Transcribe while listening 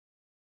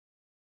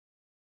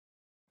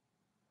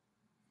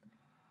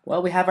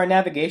Well, we have our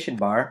navigation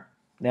bar.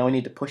 Now we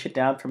need to push it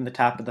down from the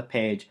top of the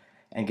page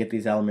and get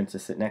these elements to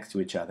sit next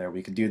to each other.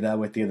 We could do that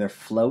with either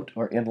float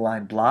or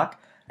inline block.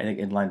 I think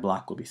inline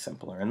block will be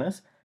simpler in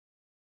this.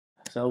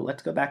 So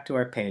let's go back to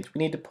our page. We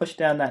need to push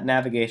down that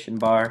navigation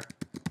bar.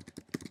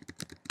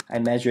 I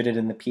measured it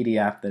in the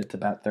PDF that it's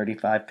about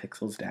 35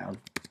 pixels down.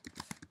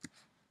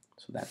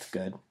 So that's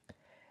good.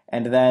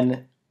 And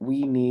then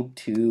we need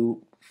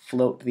to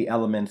float the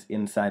elements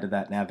inside of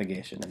that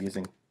navigation. I'm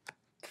using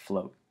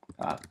float,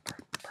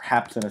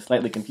 perhaps in a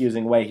slightly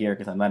confusing way here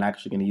because I'm not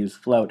actually going to use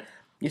float.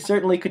 You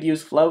certainly could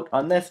use float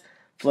on this.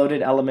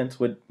 Floated elements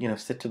would,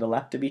 sit to the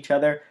left of each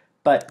other.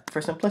 But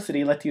for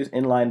simplicity, let's use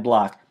inline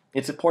block.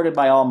 It's supported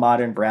by all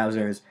modern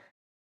browsers.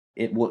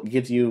 It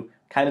gives you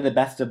kind of the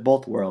best of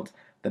both worlds.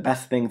 The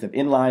best things of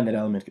inline, that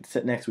elements could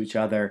sit next to each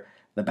other.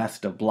 The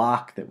best of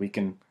block, that we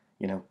can,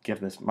 give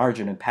this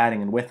margin and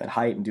padding and width and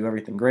height and do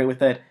everything great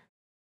with it.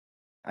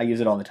 I use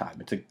it all the time.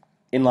 It's an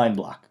inline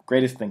block.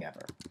 Greatest thing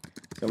ever.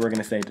 So we're going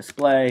to say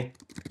display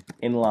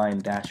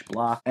inline dash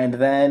block. And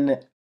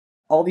then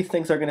all these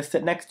things are going to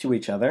sit next to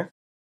each other.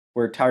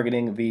 We're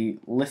targeting the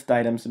list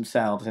items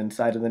themselves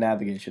inside of the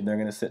navigation. They're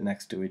going to sit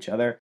next to each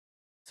other.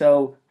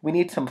 So we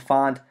need some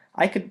font.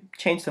 I could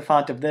change the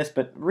font of this,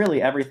 but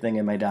really everything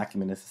in my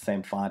document is the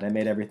same font. I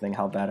made everything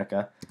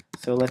Helvetica.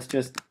 So let's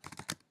just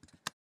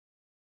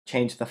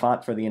change the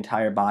font for the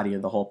entire body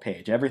of the whole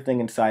page.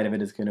 Everything inside of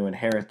it is going to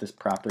inherit this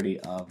property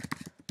of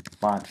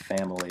font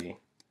family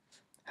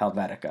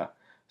Helvetica.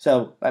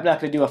 So I'm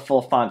not going to do a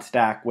full font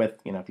stack with,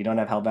 if you don't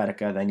have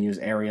Helvetica, then use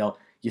Arial.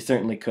 You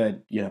certainly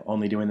could,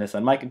 only doing this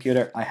on my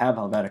computer. I have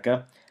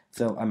Helvetica,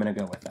 so I'm going to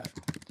go with that.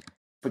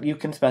 But you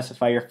can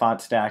specify your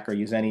font stack or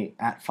use any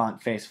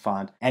 @FontFace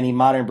font. Any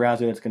modern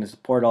browser that's going to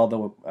support all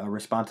the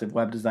responsive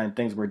web design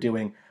things we're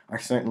doing are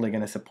certainly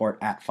going to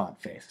support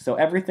 @FontFace. So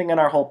everything in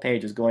our whole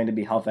page is going to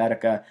be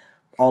Helvetica.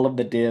 All of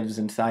the divs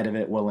inside of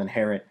it will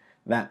inherit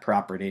that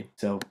property.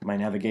 So my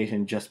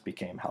navigation just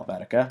became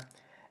Helvetica.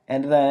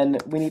 And then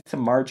we need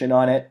some margin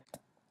on it.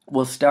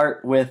 We'll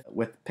start with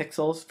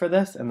pixels for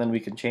this, and then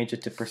we can change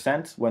it to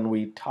percents when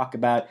we talk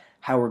about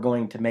how we're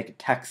going to make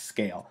text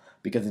scale,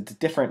 because it's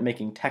different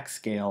making text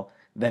scale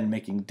than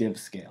making div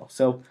scale.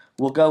 So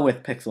we'll go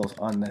with pixels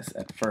on this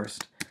at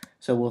first.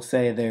 So we'll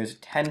say there's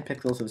 10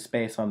 pixels of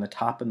space on the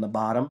top and the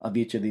bottom of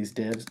each of these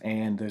divs,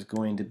 and there's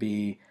going to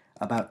be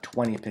about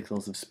 20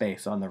 pixels of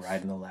space on the right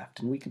and the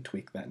left, and we can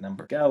tweak that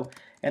number. Go.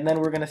 And then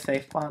we're going to say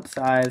font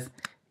size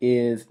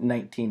is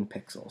 19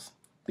 pixels,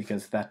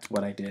 because that's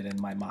what I did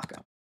in my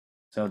mockup.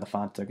 So the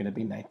fonts are going to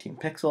be 19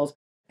 pixels.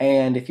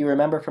 And if you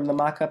remember from the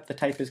mockup, the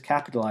type is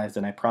capitalized,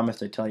 and I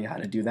promised I'd tell you how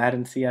to do that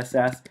in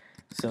CSS.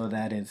 So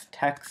that is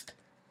text,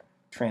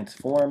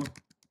 transform,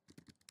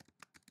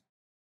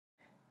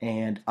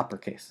 and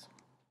uppercase.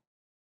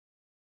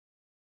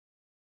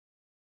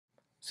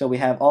 So we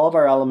have all of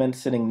our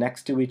elements sitting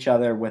next to each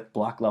other with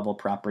block level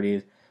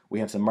properties. We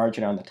have some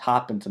margin on the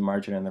top and some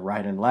margin on the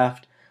right and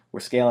left. We're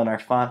scaling our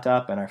font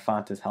up, and our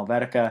font is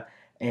Helvetica,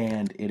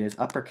 and it is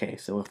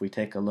uppercase. So if we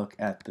take a look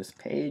at this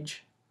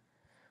page,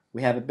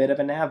 we have a bit of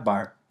a nav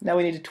bar. Now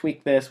we need to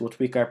tweak this. We'll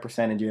tweak our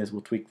percentages.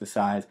 We'll tweak the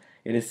size.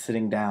 It is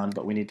sitting down,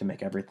 but we need to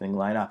make everything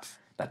line up.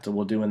 That's what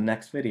we'll do in the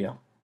next video.